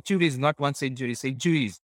so centuries, not one century,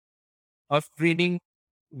 centuries of training,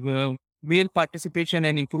 male participation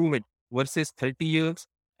and improvement versus 30 years,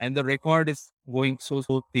 and the record is going so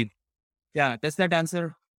thin. Yeah, does that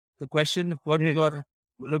answer the question? What you are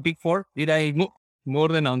looking for? Did I move? More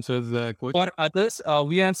than answers, coach. For others,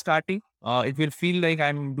 we are starting. It will feel like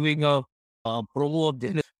I'm doing a promo of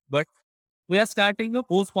this, but we are starting a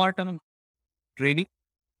postpartum training.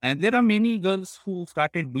 And there are many girls who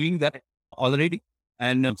started doing that already.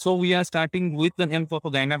 And so we are starting with the help of a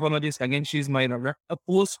gynecologist. Again, she's my runner. A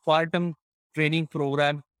postpartum training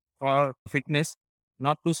program for fitness.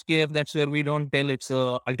 Not to scare, that's where we don't tell. It's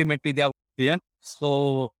ultimately they are, yeah.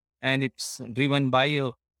 So, and it's driven by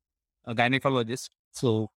a gynecologist.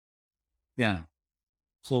 So, yeah.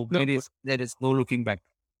 So No, there is no looking back.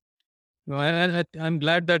 no, I'm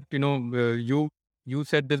glad that you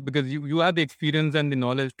said this because you have the experience and the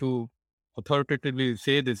knowledge to authoritatively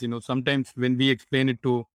say this. Sometimes when we explain it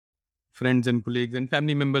to friends and colleagues and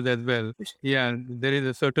family members as well, yeah, there is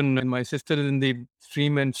a certain. And my sister is in the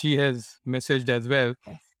stream and she has messaged as well.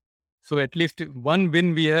 So at least one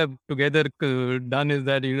win we have together done is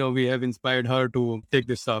that we have inspired her to take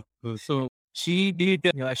this up. So She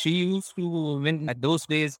did. She used to win at those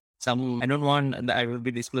days. I don't want. I will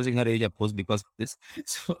be disclosing her age, of course, because of this.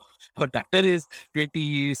 So her doctor is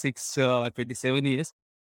 26, 27 years.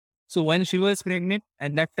 So when she was pregnant,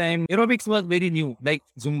 at that time, aerobics was very new, like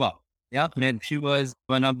Zumba. Yeah, and she was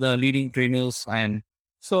one of the leading trainers, and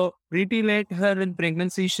so pretty late her in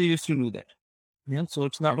pregnancy, she used to do that. Yeah, so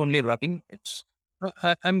it's not only running; it's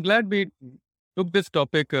I'm glad we took this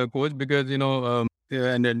topic, coach, because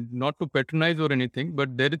and not to patronize or anything,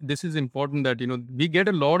 but this is important that we get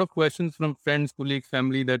a lot of questions from friends, colleagues,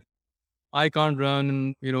 family that I can't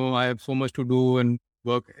run. I have so much to do and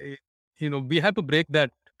work. We have to break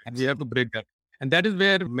that. We have to break that, and that is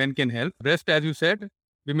where men can help. Rest, as you said,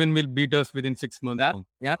 women will beat us within 6 months.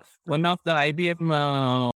 yeah. One of the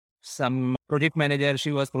IBM some project manager,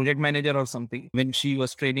 she was project manager or something when she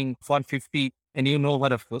was training for 50, and you know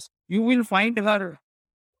her, of course. You will find her.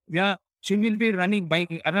 Yeah, she will be running by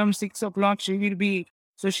around 6 o'clock. She will be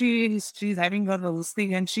she's having her this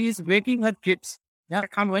thing and she's waking her kids. Yeah,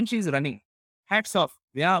 come when she's running. Hats off.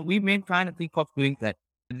 Yeah, we made trying to think of doing that.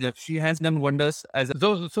 She has done wonders as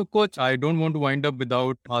a So, coach, I don't want to wind up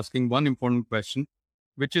without asking one important question,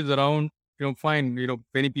 which is around fine,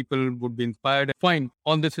 many people would be inspired. Fine,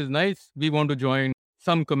 all this is nice. We want to join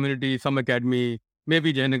some community, some academy,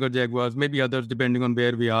 maybe Jayanagar Jaguars, maybe others, depending on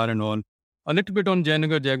where we are and all. A little bit on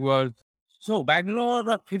Jayanagar Jaguars. So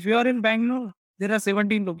Bangalore, if you are in Bangalore, there are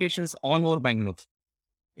 17 locations all over Bangalore.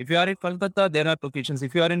 If you are in Kolkata, there are locations.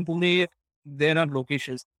 If you are in Pune, there are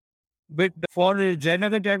locations. But for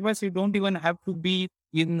Jayanagar Jaguars, you don't even have to be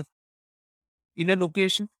in a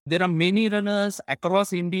location. There are many runners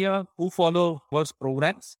across India who follow our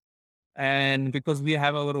programs. And because we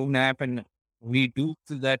have our own app and we do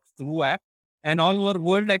that through app. And all over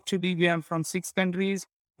world, actually, we are from 6 countries.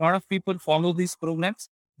 A lot of people follow these programs.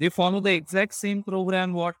 They follow the exact same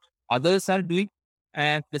program what others are doing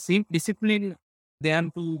and the same discipline they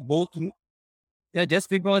have to go through. Yeah, just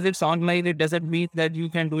because it's online, it doesn't mean that you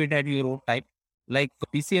can do it at your own time. Like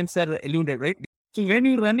PCM sir alluded, right? So when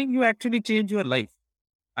you're running, you actually change your life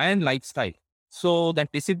and lifestyle. So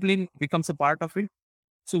that discipline becomes a part of it.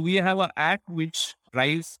 So we have an app which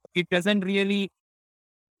drives, it doesn't really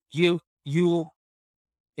give you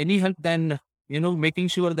any help than, making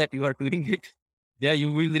sure that you are doing it. Yeah,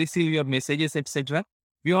 you will receive your messages, etc.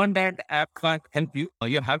 Beyond that, app can't help you.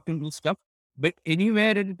 You have to do stuff. But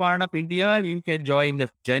anywhere in part of India, you can join the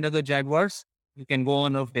Jayanagar Jaguars. You can go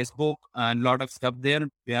on our Facebook and a lot of stuff there.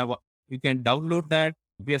 You can download that.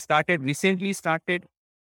 We have recently started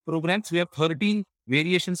programs. We have 13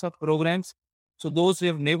 variations of programs. So those who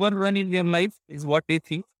have never run in their life is what they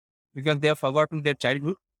think because they have forgotten their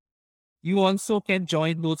childhood. You also can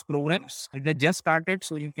join those programs. They just started,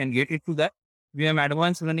 so you can get into that. We have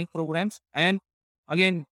advanced running programs. And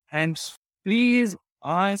again, please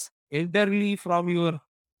ask elderly from your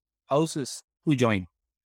houses to join.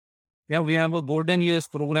 Yeah, we have a golden years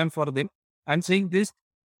program for them. I'm saying this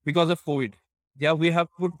because of COVID. Yeah, we have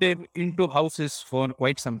put them into houses for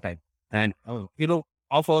quite some time. And, of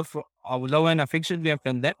our love and affection, we have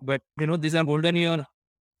done that. But, these are golden year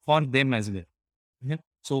for them as well. Yeah.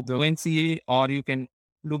 So go and see, or you can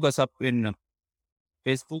look us up in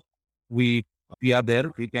Facebook. We are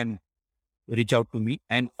there. You can reach out to me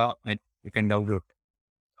and you can download.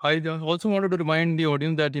 I also wanted to remind the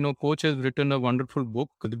audience that, Coach has written a wonderful book.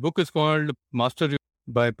 The book is called Master You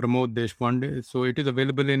by Pramod Deshpande. So it is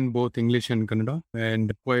available in both English and Kannada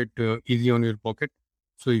and quite easy on your pocket.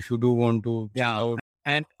 So if you do want to... Yeah.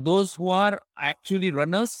 And those who are actually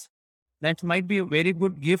runners, that might be a very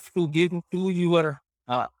good gift to give to your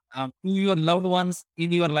loved ones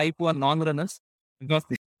in your life who are non-runners, because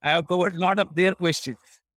I have covered a lot of their questions.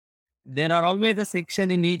 There are always a section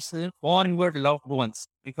in each for your loved ones,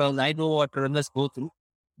 because I know what runners go through.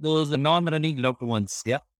 Those non-running loved ones.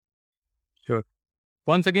 Yeah. Sure.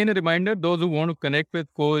 Once again, a reminder, those who want to connect with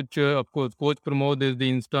Coach, of course, Coach Pramod is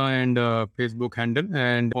the Insta and Facebook handle.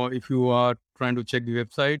 And if you are trying to check the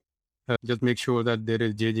website, just make sure that there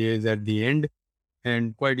is JJ's at the end,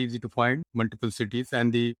 and quite easy to find, multiple cities.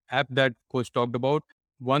 And the app that Coach talked about,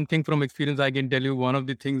 one thing from experience, I can tell you, one of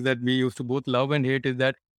the things that we used to both love and hate is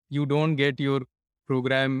that you don't get your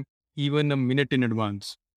program even a minute in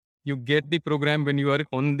advance. You get the program when you are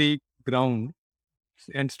on the ground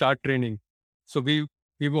and start training. So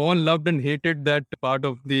we've all loved and hated that part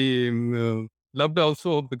of the loved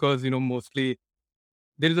also because, mostly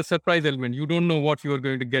there is a surprise element. You don't know what you are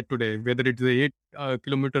going to get today, whether it's a 8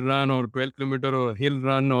 kilometer run or 12 kilometer or a hill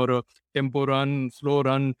run or a tempo run, slow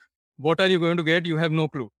run. What are you going to get? You have no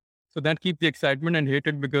clue. So that keeps the excitement and hate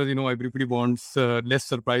it because, everybody wants less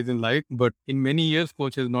surprise in life. But in many years,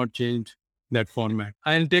 Coach has not changed that format.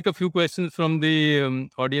 I'll take a few questions from the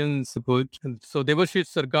audience, Coach. So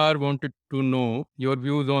Debashish Sarkar wanted to know your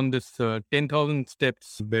views on this 10,000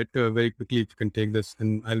 steps bit very quickly. If you can take this,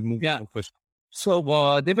 and I'll move to first. So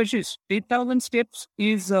Debashish, 8,000 steps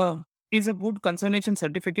is a good consolation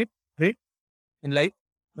certificate, right, in life,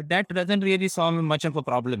 but that doesn't really solve much of a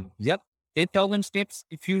problem. Yeah, 8,000 steps,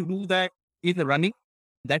 if you do that in running,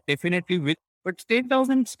 that definitely will. But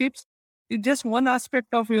 10,000 steps is just one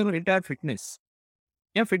aspect of your entire fitness.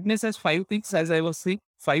 Yeah, fitness has 5 things, as I was saying,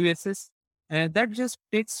 5 S's, and that just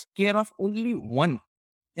takes care of only one,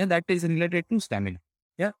 and that is related to stamina.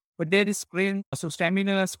 Yeah, but there is strength, so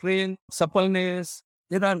stamina, strength, suppleness,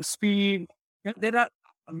 there are speed, yeah, there are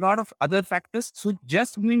a lot of other factors. So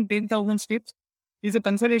just doing 10,000 steps is a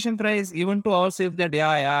consolation prize even to ourselves that,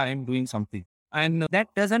 I'm doing something. And that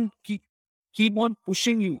doesn't keep on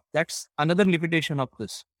pushing you. That's another limitation of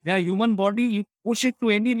this. Yeah, human body, you push it to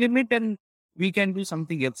any limit and we can do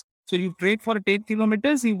something else. So you train for 10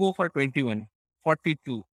 kilometers, you go for 21,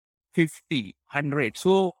 42, 50, 100.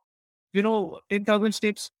 So, 10,000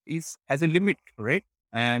 steps has a limit, right?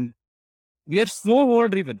 And we are so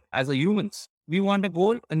overdriven as a humans. we want a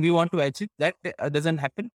goal and we want to achieve that doesn't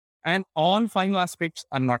happen. And all 5 aspects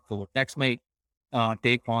are not covered. That's my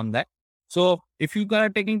take on that. So if you are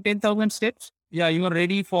taking 10,000 steps, yeah, you are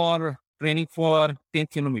ready for training for 10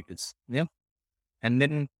 kilometers. Yeah. And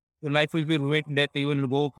then your life will be ruined that you will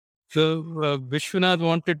go. So Vishwanath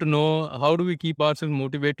wanted to know, how do we keep ourselves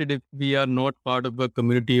motivated if we are not part of a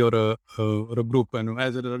community or a group? And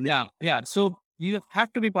as a Yeah. Yeah. So you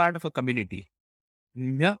have to be part of a community.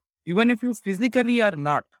 Yeah. Even if you physically are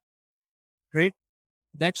not, right?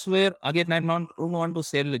 That's where, again, don't want to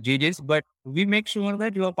sell JJs, but we make sure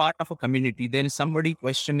that you are part of a community. There is somebody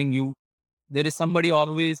questioning you. There is somebody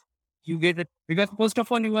always, you get it. Because first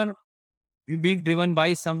of all, you're being driven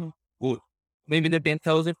by some goal. Maybe the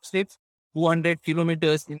 10,000 steps, 200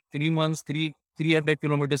 kilometers in 3 months, 300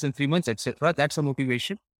 kilometers in 3 months, etc. That's a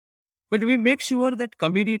motivation. But we make sure that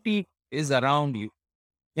community is around you.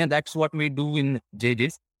 Yeah, that's what we do in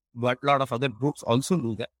JJs, but a lot of other groups also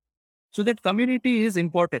do that. So that community is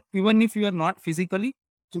important, even if you are not physically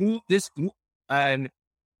through this group. And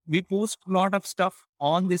we post a lot of stuff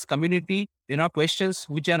on this community, questions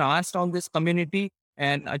which are asked on this community.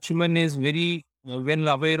 And Achuman is very well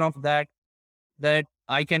aware of that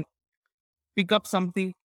I can pick up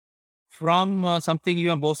something from something you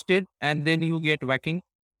have posted and then you get whacking.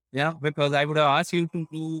 Yeah, because I would have asked you to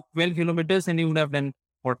do 12 kilometers and you would have done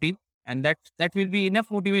 14. And that will be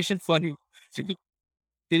enough motivation for you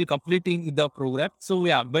till completing the program. So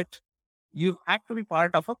yeah, but you have to be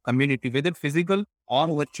part of a community, whether physical or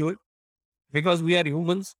virtual, because we are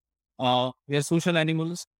humans, we are social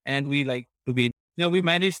animals, and we like to be. We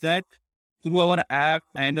manage that through our app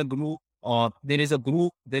and a group. Or there is a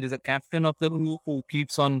group, there is a captain of the group who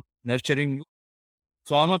keeps on nurturing you.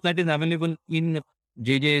 So all of that is available in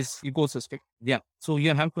JJ's ecosystem. Yeah. So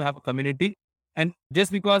you have to have a community. And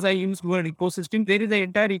just because I use the word ecosystem, there is an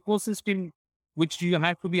entire ecosystem which you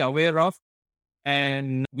have to be aware of.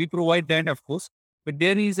 And we provide that, of course. But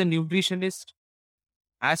there is a nutritionist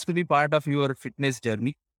has to be part of your fitness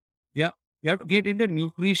journey. Yeah. You have to get into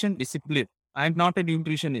nutrition discipline. I'm not a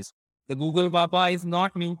nutritionist. The Google Papa is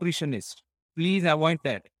not nutritionist. Please avoid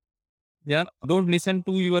that. Yeah. Don't listen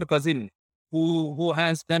to your cousin who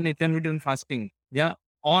has done intermittent fasting. Yeah.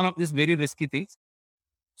 All of these very risky things.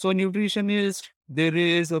 So nutritionist, there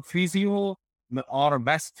is a physio or a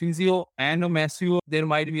best physio and a masseur. There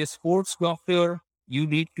might be a sports doctor. You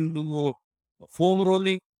need to do foam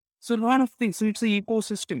rolling. So a lot of things. So it's an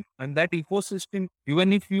ecosystem. And that ecosystem,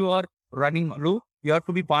 even if you are running low, you have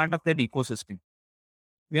to be part of that ecosystem.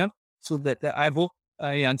 Yeah. So that I hope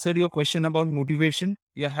I answered your question about motivation.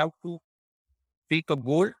 You have to take a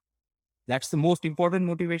goal. That's the most important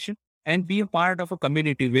motivation. And be a part of a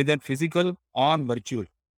community, whether physical or virtual.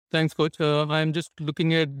 Thanks, Coach. I'm just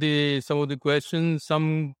looking at some of the questions.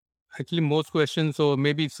 Actually, most questions, or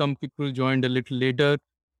maybe some people joined a little later.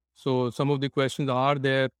 So some of the questions are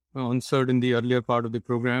there answered in the earlier part of the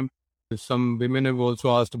program. Some women have also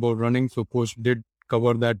asked about running. So Coach did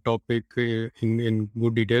cover that topic in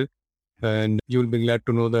good detail. And you'll be glad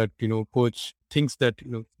to know that, Coach thinks that,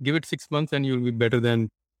 give it 6 months and you'll be better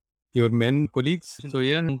than your men colleagues. So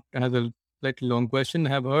yeah, has a slightly long question.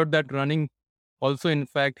 I have heard that running also, in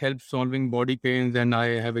fact, helps solving body pains, and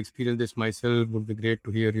I have experienced this myself. Would be great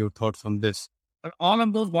to hear your thoughts on this. All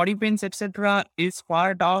of those body pains, etc., is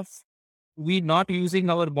part of we not using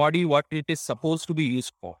our body what it is supposed to be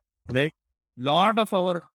used for. Right? Lot of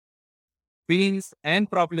our pains and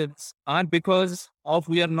problems are because of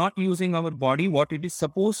we are not using our body what it is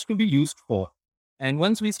supposed to be used for. And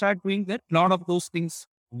once we start doing that, lot of those things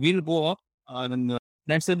will go up. And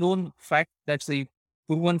that's a known fact. That's a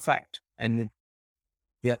proven fact. And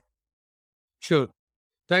yeah. Sure.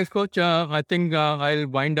 Thanks, Coach. I think I'll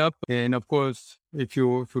wind up. And of course, if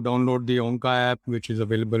you download the Onka app, which is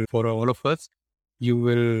available for all of us,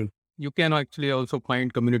 you can actually also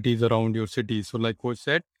find communities around your city. So like Coach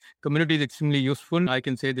said, community is extremely useful. I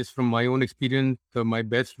can say this from my own experience. My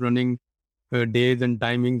best running days and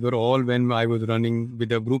timings were all when I was running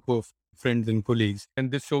with a group of friends and colleagues.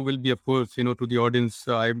 And this show will be, of course, to the audience,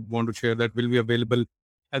 I want to share that will be available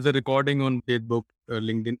as a recording on Facebook,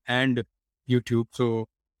 LinkedIn, and YouTube. So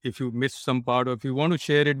if you missed some part, or if you want to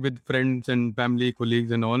share it with friends and family,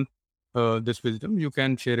 colleagues, and all this wisdom, you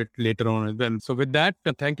can share it later on as well. So with that,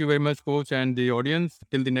 thank you very much, Coach, and the audience.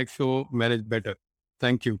 Till the next show, manage better.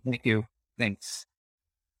 Thank you. Thank you. Thanks.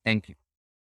 Thank you.